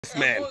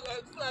Herdsmen.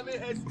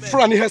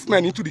 Fulani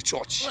herdsmen into the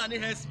church.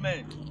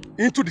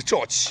 Into the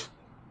church.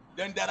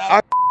 Then there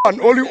are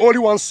and only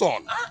one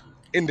son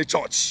in the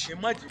church.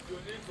 imagine.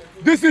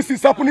 This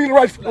is happening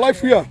live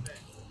here.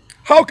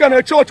 How can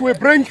a church will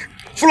bring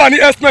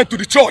Fulani herdsmen to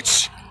the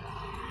church?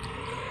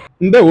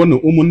 Ndewonu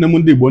ụmụnne m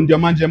ndị Igbo ndị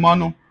ọma njem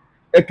ọnụ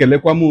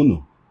ekelekwa m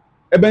unu.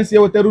 Ebe nsi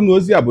ewetara unu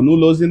ozi a bụ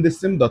n'ụlọ ozi ndị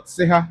sim.ch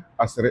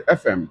asịrị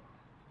FM.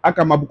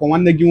 Aka m abụkwa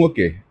nwanne gị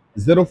nwoke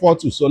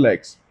 042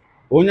 Solex,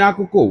 onye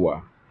akụkọ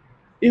ụwa.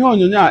 Ihe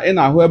onyonyo a ị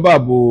na-ahụ ebe a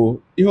bụ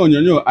ihe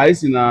onyonyo anyị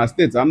si na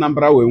steeti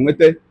Anambra wee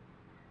nweta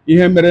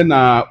ihe mere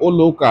na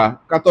ụlọ ụka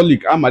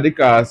Katọlik ama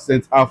dịka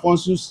St.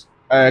 Alphonsus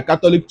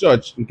Catholic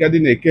Church nke dị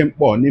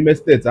n'Ekemkpọ n'ime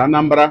steeti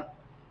Anambra.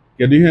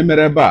 Kedu ihe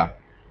mere ebe a?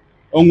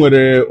 O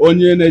nwere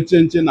onye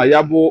na-eche nche na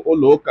ya bụ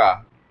ụlọ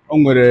ụka. O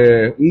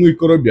nwere nwa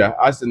ikorobịa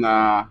a sị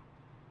na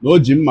o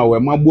ji mma wee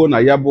magbuo na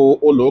ya bụ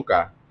ụlọ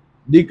ụka.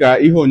 Dịka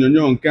ihe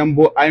onyonyo nke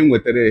mbụ anyị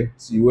nwetara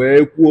si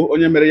wee kwuo,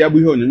 onye mere ya bụ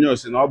ihe onyonyo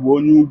si na ọ bụ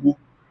onye ugwu.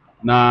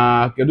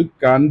 Na kedu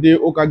ka ndị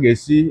ụka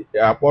ga-esi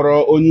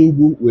akpọrọ onye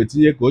ugwu wee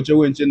tinye ka o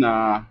chewe nche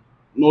na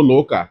n'ụlọ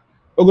ụka?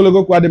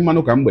 Ogologo kwa dị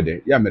mmanụ ka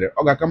mgbede, ya mere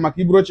ọ ga-aka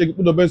maka iburu oche gị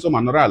kpụdobe nso ma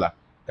nọrọ ala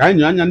ka anyị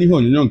nyoo anya n'ihe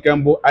onyonyo nke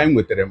mbụ anyị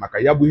nwetara maka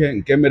ya bụ ihe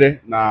nke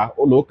mere na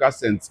ụlọ ụka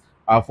St.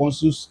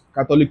 Alphonsus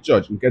Catholic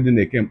Church nke dị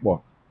n'Ekemkpọ.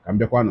 Ka m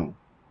bịakwanụ.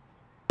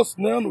 Just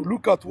now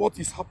look at what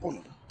is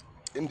happening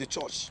in the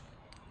church.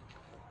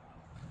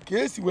 Ka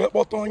esi wee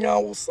kpọta onye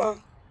Hausa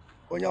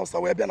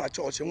wee bịa na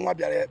chọọchị, nwa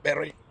bịara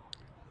ekpere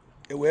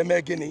wee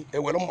mee gịnị?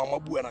 Ewere mma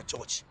magbuo na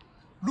chọọchị.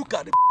 Look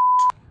at the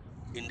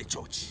in the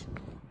church.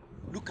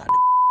 Look at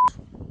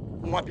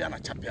the nwa bịa na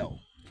chapel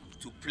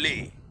to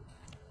play.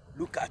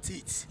 Look at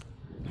it.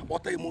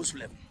 What a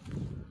Muslim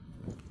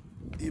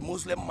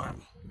man,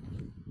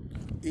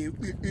 a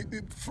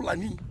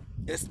Fulani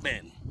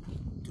herdsman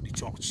to the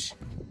church.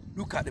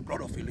 Look at the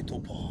blood of a little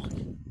boy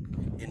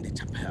in the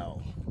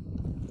chapel.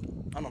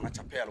 And on a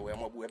chapel where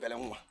Mabu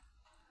Ebele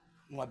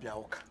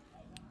Mwabiaoka.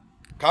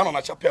 Can on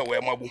a chapel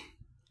where Mabu.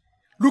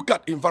 Look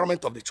at the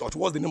environment of the church.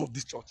 What's the name of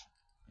this church?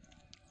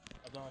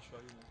 I'm not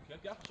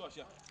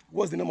sure.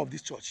 What's the name of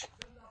this church?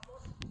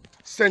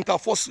 St.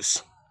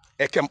 Alphonsus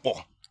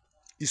Ekemkpọ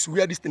is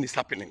where this thing is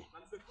happening.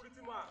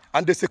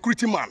 And the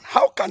security man,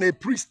 how can a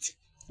priest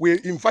will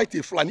invite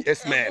a Fulani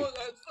herdsman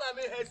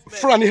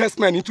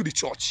into the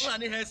church?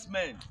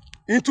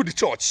 Into the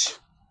church.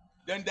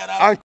 Then there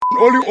are And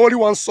only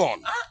one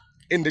son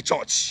in the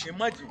church.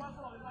 imagine.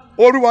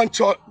 Only one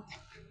church.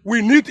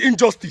 We need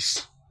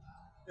injustice.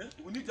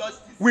 We need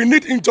justice. We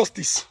need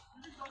injustice.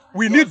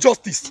 We need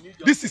justice.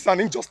 This is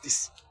an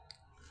injustice.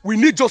 We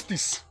need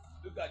justice.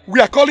 We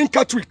are calling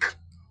Catholic,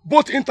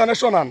 both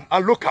international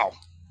and local,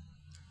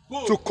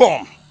 to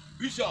come.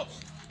 Bishops.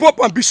 Pope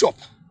and Bishop,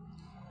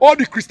 all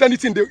the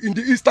Christianity in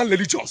the Eastern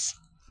religions,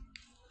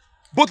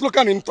 both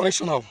local and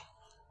international.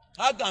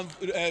 How can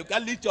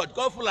Catholic Church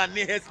call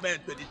Fulani herdsmen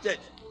to the church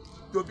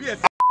to be a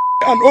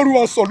And only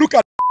one son. Look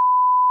at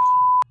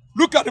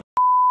the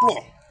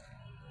floor.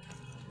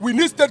 We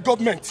need state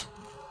government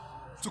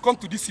to come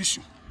to this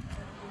issue.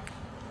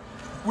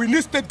 We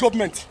need state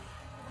government.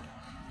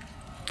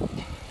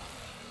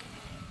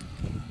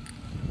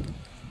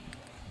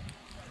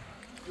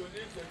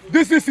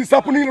 This is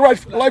happening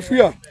live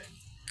here.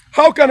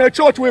 How can a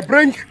church will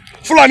bring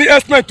Fulani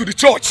herdsmen to the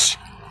church?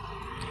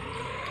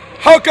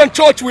 How can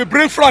church will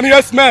bring Fulani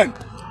herdsmen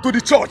to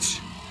the church?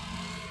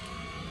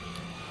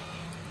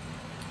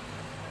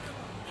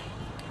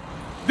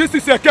 This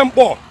is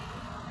Ekemkpọ.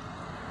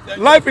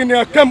 Life in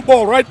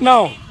Ekemkpọ right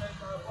now.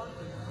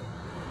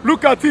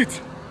 Look at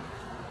it.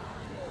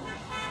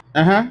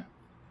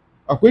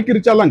 Ọkwa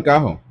ikirichala nke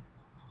ahụ.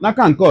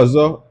 N'aka nke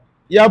ọzọ,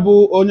 ya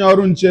bụ onye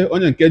ọrụ nche,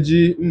 onye nke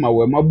ji mma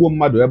wee magbuo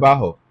mmadụ ebe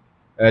ahụ.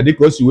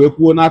 Dịka o si wee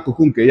kwuo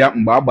n'akụkụ nke ya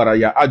mgbe a gbara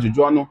ya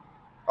ajụjụ ọnụ.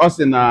 Ọ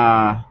sị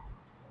na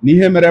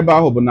ihe mere ebe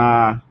ahụ bụ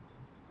na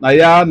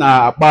ya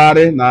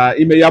na-akpagharị na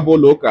ime ya bụ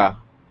ụlọ ụka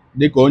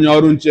dịka onye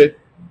ọrụ nche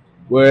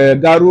wee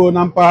garuo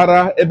na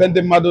mpaghara ebe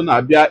ndị mmadụ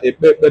na-abịa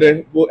ekpe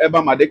ekpere bụ ebe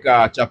ama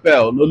dịka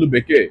chapel n'olu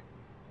bekee.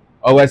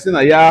 O wee sị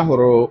na ya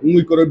hụrụ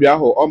nwa ikorobịa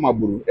ahụ ọ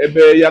magburu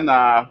ebe ya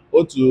na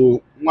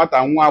otu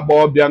nwata nwa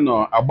agbọghọbịa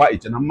nọ agba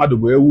iche na mmadụ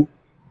bụ ewu.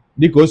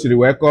 Dịka o siri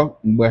wee kọọ,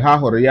 mgbe ha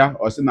hụrụ ya,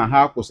 ọ sị na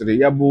ha kwụsịrị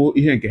ya bụ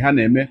ihe nke ha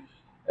na-eme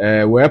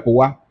wee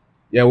pụwa.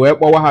 Ya wee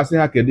kpọwa ha sị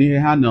ha kedu ihe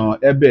ha nọ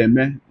ebe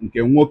eme, nke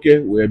nwoke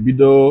wee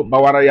bido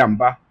bawara ya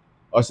mba.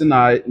 Ọ sị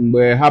na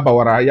mgbe ha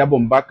bawara ya bụ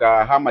mba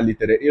ka ha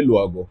malitere ịlụ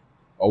ọgụ.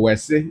 O wee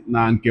sị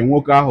na nke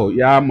nwoke ahụ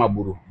ya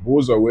magburu bụ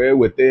ụzọ wee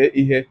weta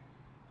ihe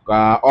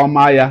ka ọ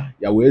maa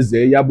ya wee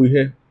zee ya bụ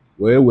ihe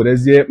wee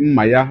werezie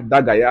mma ya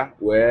daga ya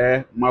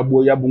wee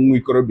magbuo ya bụ nwa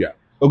ikorobịa.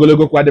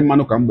 Ogologo kwa dị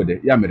mmanụ ka mgbede,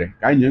 ya mere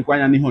ka anyị nyekwa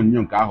anya n'ihe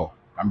onyonyo nke ahụ.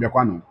 Ka m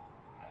bịakwanụ.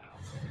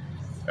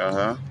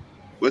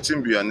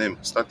 Wetin be your name?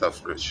 Start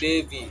afresh.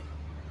 David.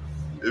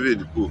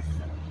 David who?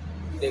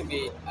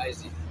 David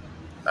Isaac.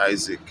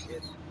 Isaac.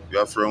 Yes. You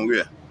are from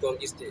where?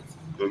 Kogi State.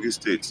 Kogi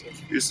State.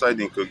 Yes. You side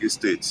in Kogi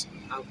State?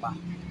 Ampa.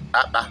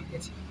 Apa.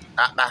 Yes.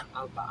 Apa.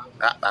 Ampa.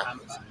 Apa.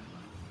 Yes.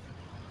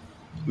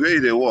 Where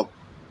you dey work?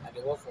 I dey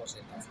They work for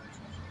St. Alphonsus.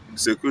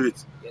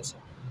 Security. Yes, sir.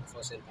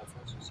 For St.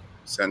 Alphonsus.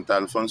 St.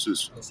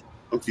 Alphonsus. Yes, sir.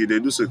 Okay, they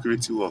do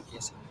security work.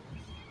 Yes, sir.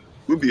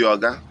 Who be your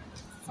guy?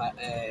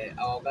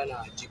 Our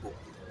Ghana Jibo.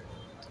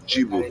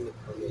 Jibo.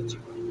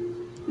 Jibo.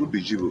 Who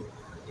be Jibo?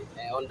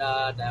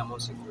 Under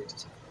Diamond Security,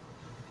 sir.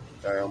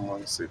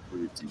 Diamond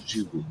Security.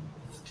 Jibo.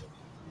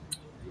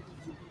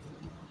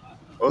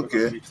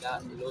 Okay.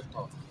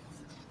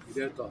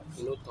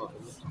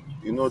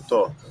 You know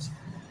Thor. Yes,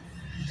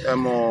 sir.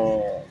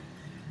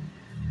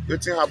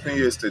 What happened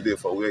yesterday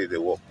for where they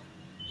work?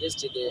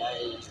 Yesterday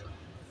I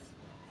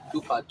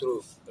do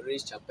patrol,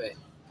 reach Chapel.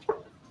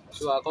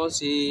 So I can't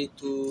see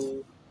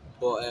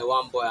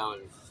one boy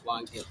and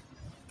one girl.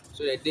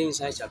 So they dey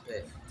inside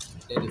Chapel.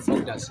 Then they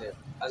fuck themselves.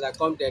 As I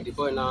come there, the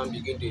boy now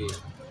begin to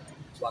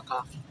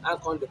waka. I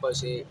come the boy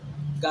say,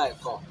 guy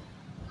come.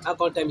 I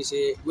come tell me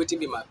say, wetin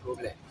be my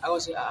problem? I go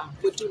say,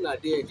 wetin una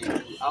there dey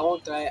do? I wan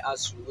try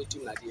ask you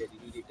wetin una there dey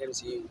do. They tell me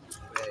say,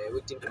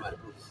 wetin be my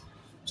problem?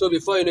 So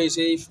before you know, you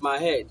say if my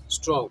head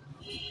strong,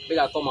 make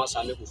I come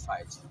outside make we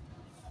fight.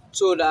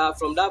 So that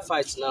from that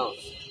fight now,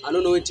 I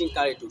don't know wetin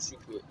carry to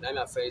shoot me.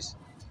 Now I first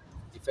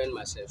defend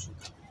myself. Shoot.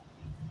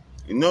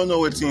 You don't know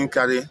what you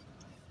carry?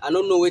 I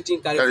don't know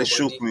wetin carry for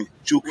shoot me,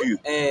 choke you.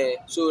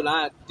 So now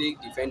I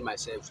take defend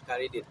myself.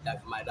 Carry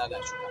my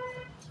dagger shoot.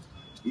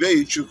 Where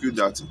you choke you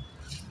that?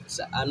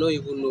 So I don't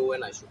even know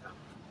when I shoot him.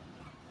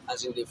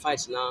 As in the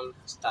fight now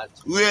start.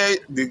 Where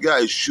the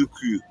guy shook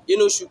you? You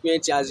know shoot me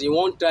as he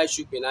won't try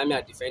shoot me. Now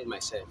I defend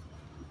myself.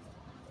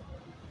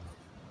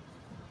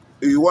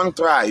 You won't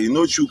try, you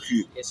know choke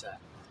you. Yes, sir.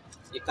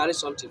 You carry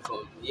something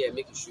from here,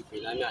 make you shoot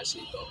me. Now I say,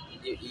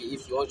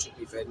 if you want to shoot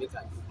me, make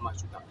I shoot my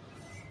shoot him.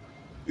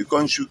 You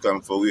can't shoot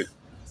him for where?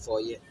 For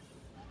here.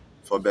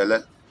 For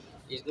Bele?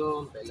 It's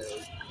not Bele.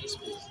 This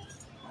place.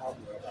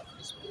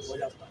 This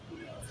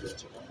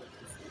place.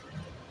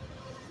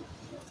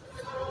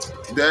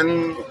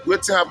 Then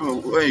what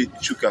happened when you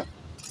shook him?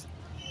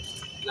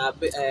 Now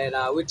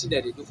wetin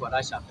dem dey do for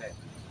that chapel.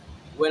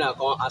 When I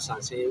come ask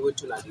and say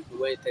wetin una dey do,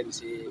 when he tell me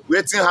say.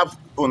 Wetin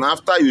happen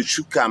after you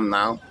shook him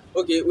now?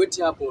 Okay,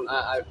 wetin happen?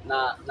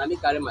 Na me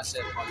carry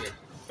myself come here.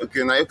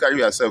 Okay, now you carry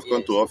yourself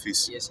come to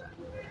office. Yes, sir.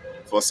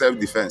 For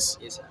self-defense.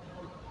 Yes, sir.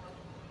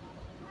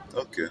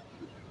 Okay.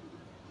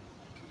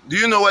 Do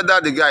you know whether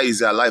the guy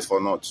is alive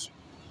or not?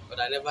 But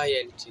I never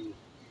hear anything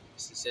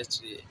since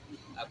yesterday.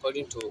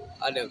 According to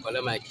how they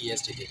collect my key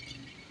yesterday.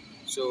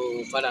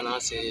 So father now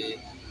say,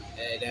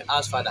 they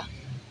ask father.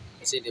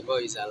 They say the boy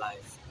is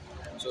alive.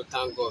 So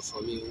thank God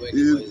for me when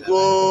the boy is alive. You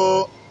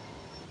go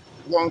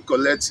one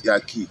collect your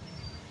key.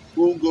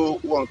 Who go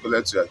one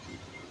collect your key?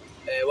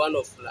 One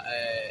of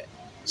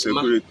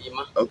Security.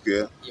 Ima.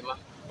 Okay. Ima.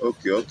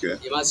 Okay.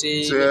 Ima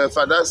say. So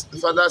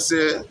father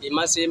say.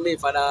 Ima say me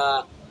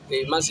father.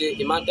 Ima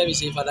tell me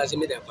say father say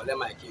me dem collect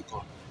my key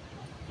come.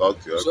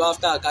 Okay. So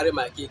after I carry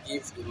my key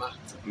give Ima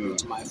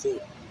with my phone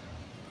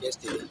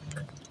yesterday.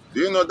 Do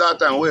you know that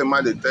time when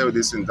man they tell you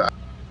this in that?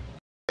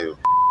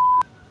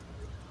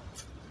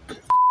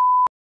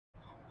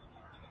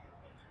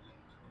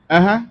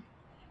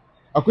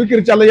 Ọkụ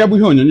ikirichala ya bụ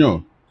ihe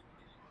onyonyo.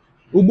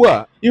 Ugbu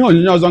a ihe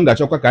onyonyo ọzọ m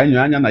ga-achọkwa ka anyị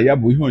nyere anya na ya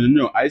bụ ihe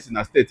onyonyo anyị si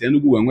na steeti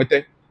Enugu wee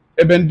nweta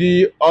ebe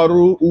ndị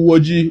ọrụ uwe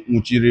ojii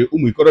nwụchiri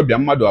ụmụ ikorobịa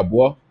mmadụ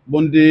abụọ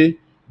bụ ndị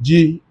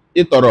ji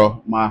ịtọrọ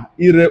ma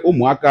ire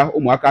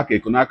ụmụaka ka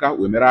eko n'aka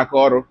wee mere aka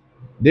ọrụ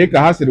dị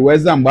ka ha siri wee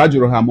zaa mgbe a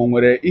jụrụ ha ma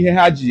nwere ihe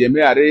ha ji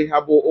emegharị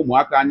ha bụ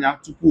ụmụaka anya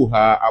tupu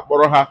ha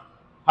akpọrọ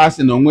ha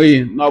si na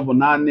onweghị na ọ bụ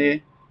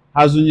naanị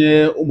ha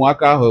zụnye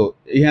ụmụaka ahụ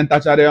ihe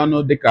ntacharị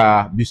ọnụ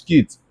dịka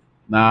biskit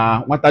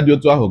na nwata dị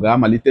otu ahụ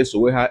ga-amalite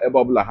sowe ha ebe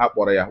ọbụla ha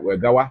kpọrọ ya wee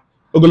gawa.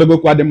 Ogologo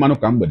kwa dị mmanụ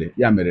ka mgbede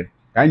ya mere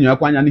ka anyị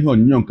nyekwa anya n'ihe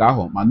onyonyo nke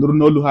ahụ ma nụrụ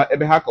n'olu ha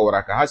ebe ha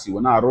kọwara ka ha si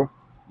wee na-arụ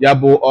ya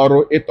bụ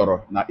ọrụ ịtọrọ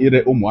na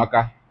ire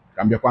ụmụaka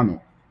ka m bịakwanụ.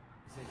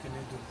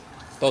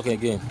 Talk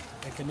again.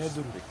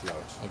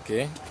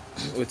 Okay.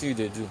 What you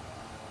dey do?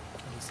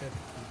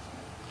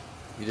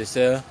 You dey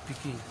sell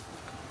pikin.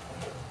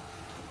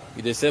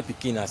 You dey sell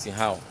pikin as in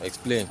how?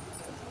 Explain.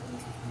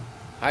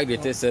 How you dey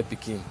take sell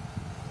pikin?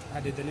 I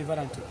dey deliver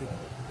am to people.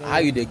 How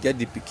you dey get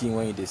the pikin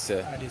when you dey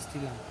sell? I dey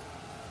steal am.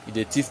 You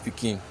dey thief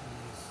pikin.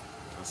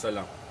 Yes. Sell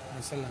am.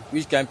 I sell am.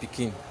 Which kind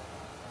pikin?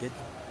 Get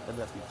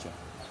that picture.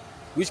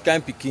 Which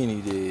kind pikin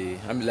you dey?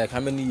 Like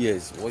how many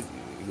years? What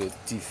you go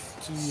thief?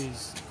 2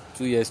 years.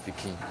 2 years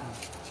pikin.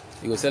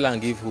 You go sell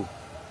and give who?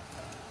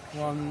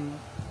 One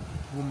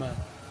woman.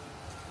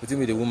 Wetin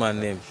be the woman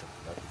name?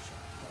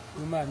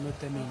 Woman no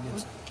tell me her name.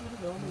 Sir.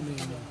 Only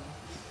her name.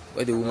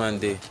 Where the woman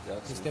dey?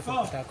 She stay for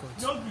Port Harcourt.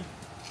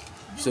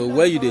 So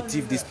where you dey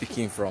thief this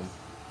pikin from?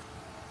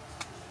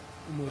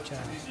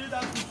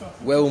 Umochala.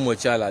 Where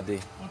Umochala dey?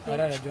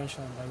 Arara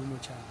Junction by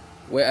Umochala.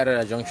 Where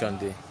Arara Junction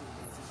dey?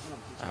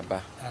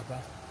 Aba.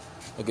 Aba.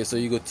 Okay, so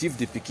you go thief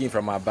the pikin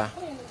from Aba.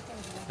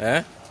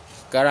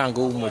 Carry am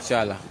go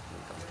Umochala.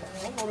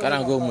 Carry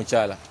am go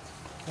Umochala.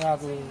 I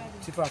go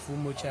thief am for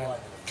Umochala.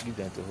 Give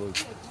them to hold.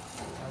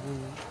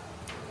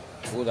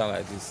 I Hold on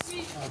like this.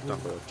 go.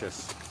 For your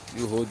chest.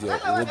 You hold one.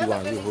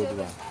 You hold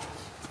one.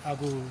 I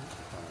go.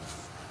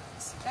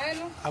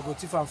 I go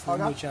thief am for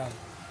no child.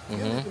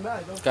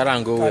 Carry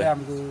am go Carry where?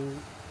 am go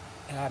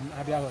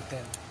Abia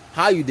hotel.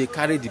 How you dey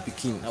carry the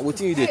pikin?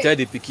 Wetin you dey tell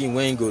the pikin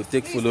when he go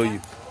take follow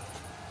you?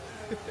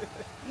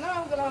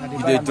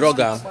 You dey drug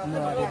am?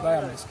 No, I dey buy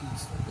am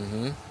biscuits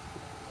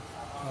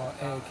or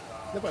egg.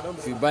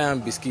 If you buy am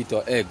biscuit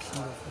or egg, He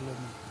go follow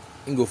me.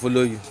 he go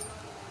follow you.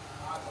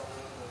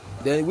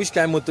 Then which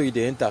kind motor you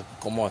dey enter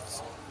comot?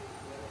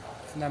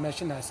 If na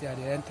machine I see, I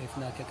dey enter. If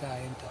na keke, I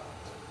enter.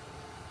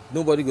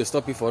 Nobody go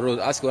stop you for road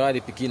ask whether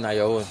the pikin na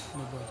your own,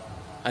 Nobody.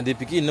 and the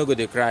pikin no go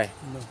dey cry.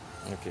 No.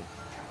 Okay.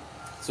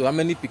 So how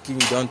many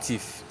pikin you don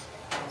thief?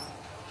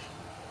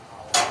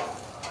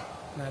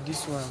 Now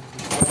this one,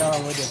 that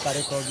one where they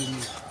carry call give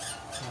me.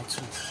 Na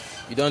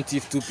 2. You don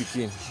thief 2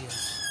 pikin.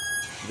 Yes.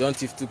 You don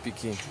thief 2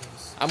 pikin.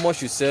 Yes. How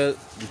much you sell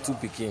the 2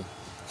 pikin?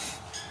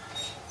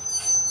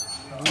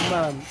 The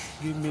woman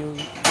give me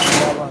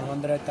that one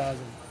 100,000.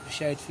 We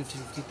share it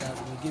 50,000.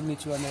 He give me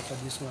 200 for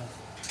this one.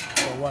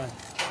 For one.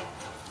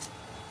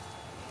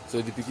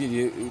 So the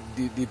pikin,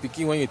 the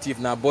pikin when you thief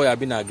na boy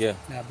abi na girl?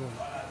 Na boy.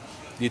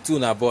 The 2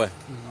 na boy.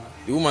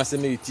 The woman say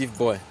make you thief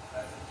boy.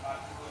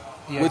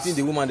 Yes. Wetin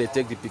the woman dey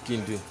take the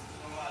pikin do?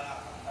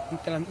 He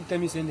tell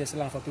me saying they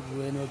sell am for people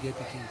who no get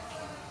pikin.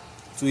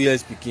 2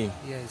 years pikin.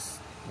 Yes.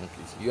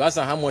 Okay. You ask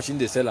am how much im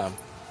dey sell am?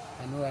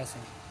 I know I say.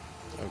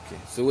 Okay.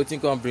 So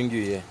wetin come bring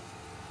you here?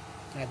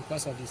 Na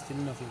because of the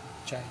stealing of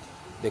a child.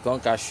 They come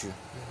catch you.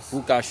 Yes.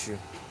 Who catch you?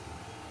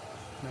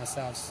 Na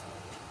SARS.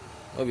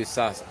 No be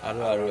SARS.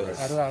 RORS.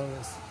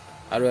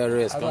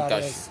 RORS. Come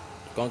catch you.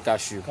 Come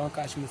catch you. Can't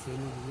catch me for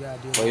Enugu. Where I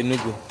dey. For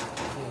Enugu.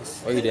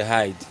 Yes. Or you dey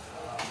hide?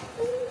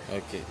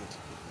 Okay.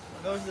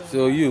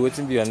 So you,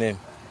 wetin be your name?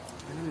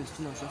 My name is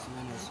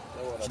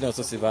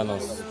Chinonso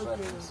Silvanus.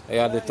 You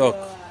are the talk.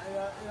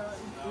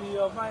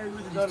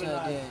 This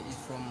child there is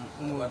from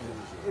Umuodo.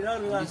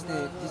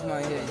 This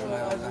man here is my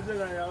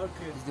oga.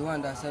 He's the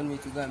one that sent me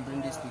to go and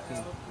bring this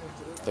pikin.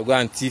 To go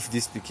and thief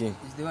this pikin.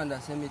 He's the one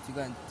that sent me to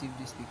go and thief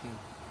this pikin.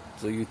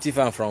 So you thief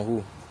am from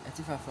who? I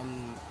thief her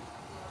from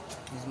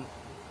his.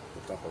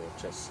 Put up on your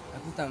chest. I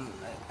put him.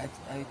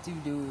 I thief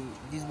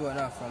this boy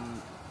now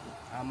from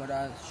our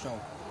mother's shop.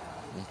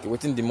 Okay.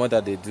 Wetin the mother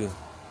dey do?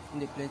 In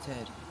the plate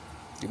head.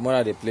 The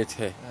mother dey plait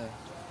hair.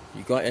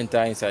 You can't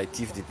enter inside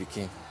thief the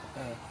pikin.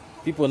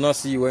 People not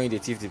see you when you dey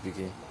thief the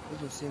pikin.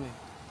 People see me.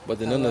 But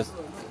they don't know.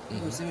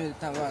 People see me the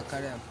time when I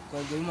carry him.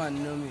 Because the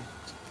woman know me.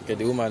 Okay,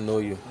 the woman know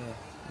you.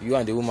 You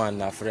and the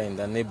woman are friend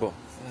and neighbor.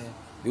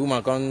 The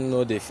woman can't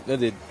know they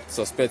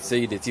suspect say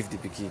you dey thief the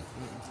pikin.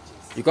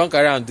 You can't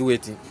carry and do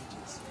it.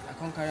 I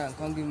can't carry and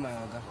can't give my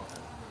oga.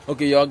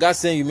 Okay, your oga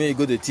saying you may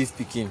go the thief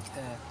pikin.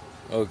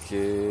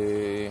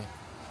 Okay.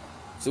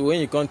 So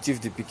when you can't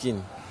thief the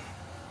pikin,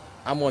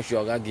 how much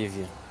your oga give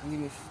you? Give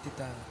me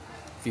 50,000.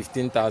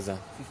 15,000.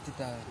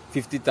 50,000.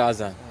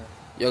 50,000.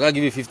 Your oga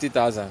give you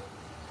 50,000.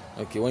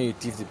 Okay, when you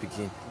thief the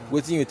pikin,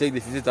 what thing you take the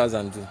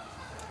 50,000 do?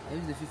 I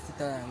use the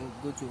 50,000 and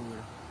go to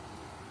Owerri.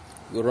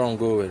 Go wrong,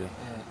 go with it.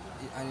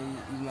 And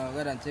he's my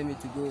oga and tell me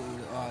to go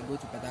Owerri or go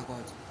to Port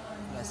Harcourt.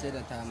 I said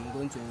that I'm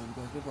going to Owerri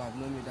because people have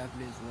known me that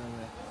place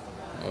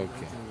well.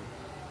 Okay.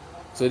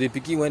 So the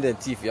pikin when they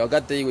thief, your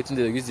oga tell you what thing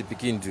they use the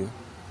pikin do?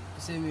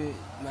 He say me,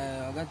 my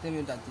oga tell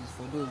me that it's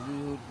for those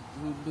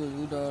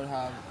who don't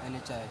have any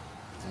child.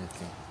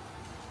 Okay.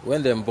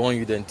 When them born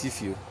you, then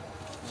thief you.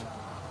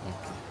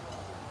 Okay.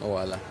 Oh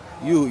voila.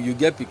 You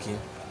get pikin.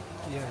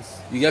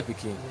 Yes. You get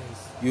pikin.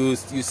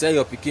 Yes. You sell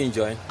your pikin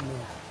join.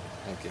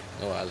 No. Okay.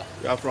 Oh voila.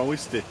 You are from which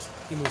state?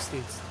 Imo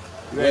State.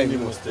 Where in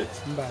Imo State?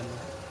 Mbano.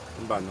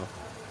 Mbano.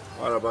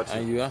 What about you?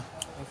 And you are?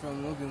 I'm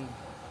from Obingu.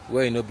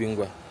 Where in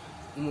Obingwa?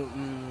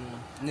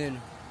 Nenu.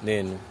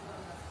 Nenu.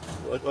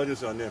 What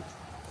is your name?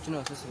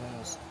 Chinonso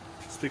Silvanus.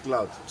 Speak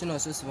loud.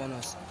 Chinonso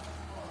Silvanus.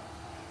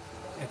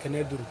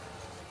 Ekeneduru.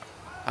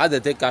 How they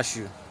take cash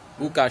you?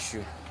 Who cash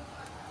you?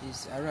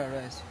 It's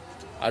RRS.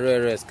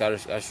 RRS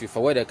cash you.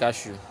 For where they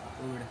cash you?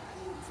 Owerri.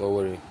 For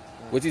Owerri.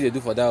 What did they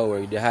do for that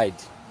Owerri? They hide.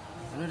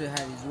 I know they hide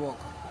his work.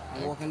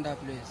 I'm working that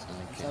place.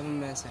 It's having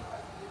mercy.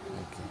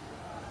 Okay.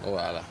 Oh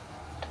voila.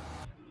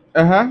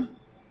 Aha,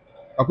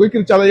 akwa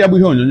ikirichala ya bụ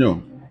ihe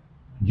onyonyo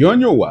gị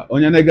onye ụwa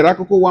onye na-egere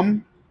akụkọ ụwa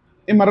m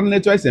ịmara na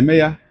etu anyị si eme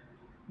ya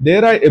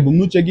deere anyị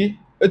ebumnuche gị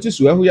etu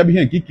si hụ ya bụ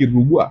ihe nke ikiriri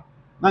ugbu a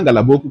na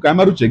ngalaba okwu ka anyị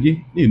mara uche gị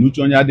n'ihi na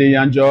uche onye adịghị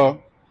ya njọ.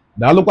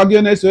 Daalụkwa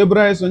gị na-eso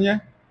ebere anyị sonye,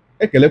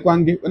 ekelekwa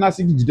gị onye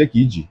asị gị jide ka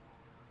iji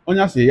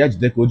onye asị ya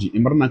jide ka o ji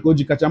ịmara na nke o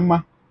ji kacha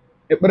mma.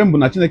 Ekpere m bụ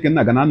na Chineke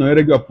nna ga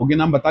na-anọnyere gị ọpụpụ gị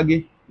na mbata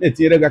gị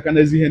na-etinyere gị aka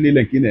n'ezi ihe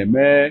niile nke ị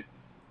na-eme.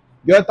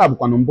 Gị taa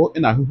bụkwanụ mbụ ị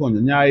na-ahụ ihe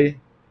onyonyo anyị,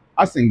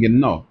 a sị gị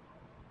nnọọ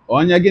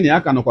onye gị na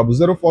ya ka nọkwa bụ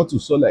 042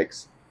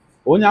 Solex,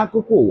 onye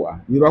akụkọ ụwa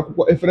nyere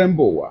akwụkwọ efere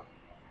mba ụwa.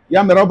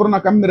 Ya mere ọ bụrụ na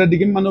ka m mere dị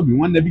gị mma n'obi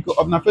nwanne, biko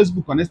ọ bụ na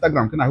Facebook na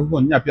Instagram ka na-ahụ ihe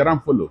onyonyo pịara m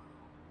follow,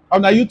 ọ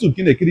bụ na YouTube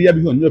ka ị na-ekiri ya bụ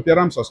ihe onyonyo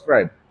pịara m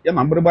subscribe ya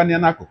na mgbịrịgba anya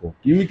n'akụkụ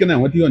ka ị nwee ike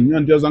na-enweta ihe onyonyo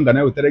ndị ọzọ m ga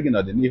na-ewetara gị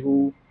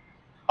n'ọdịnihu.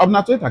 Ọ bụ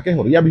na Twitter ka ị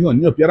hụrụ ya bụ ihe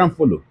onyonyo pịara m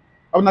follow,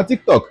 ọ bụ na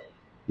TikTok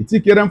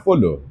itikere m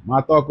follow ma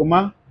atọ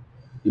ọkụma.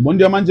 Igbo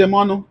ndị ọma njem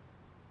ọnụ,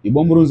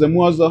 Igbo mụrụ nze m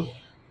ọzọ,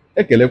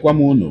 ekelekwa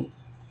m unu.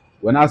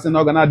 wee na-asị na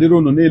ọ ga na-adịrị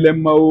unu niile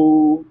mma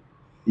o.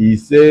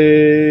 Ise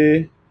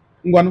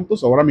ngwanụ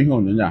tụsawara m ihe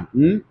onyonyo a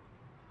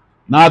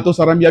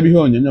na-atụsara m ya bụ ihe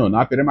onyonyo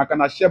na-apịrị maka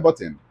na share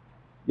button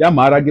ya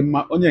mara gị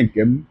mma onye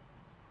nke m.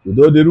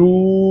 Udo dịrị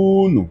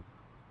unu.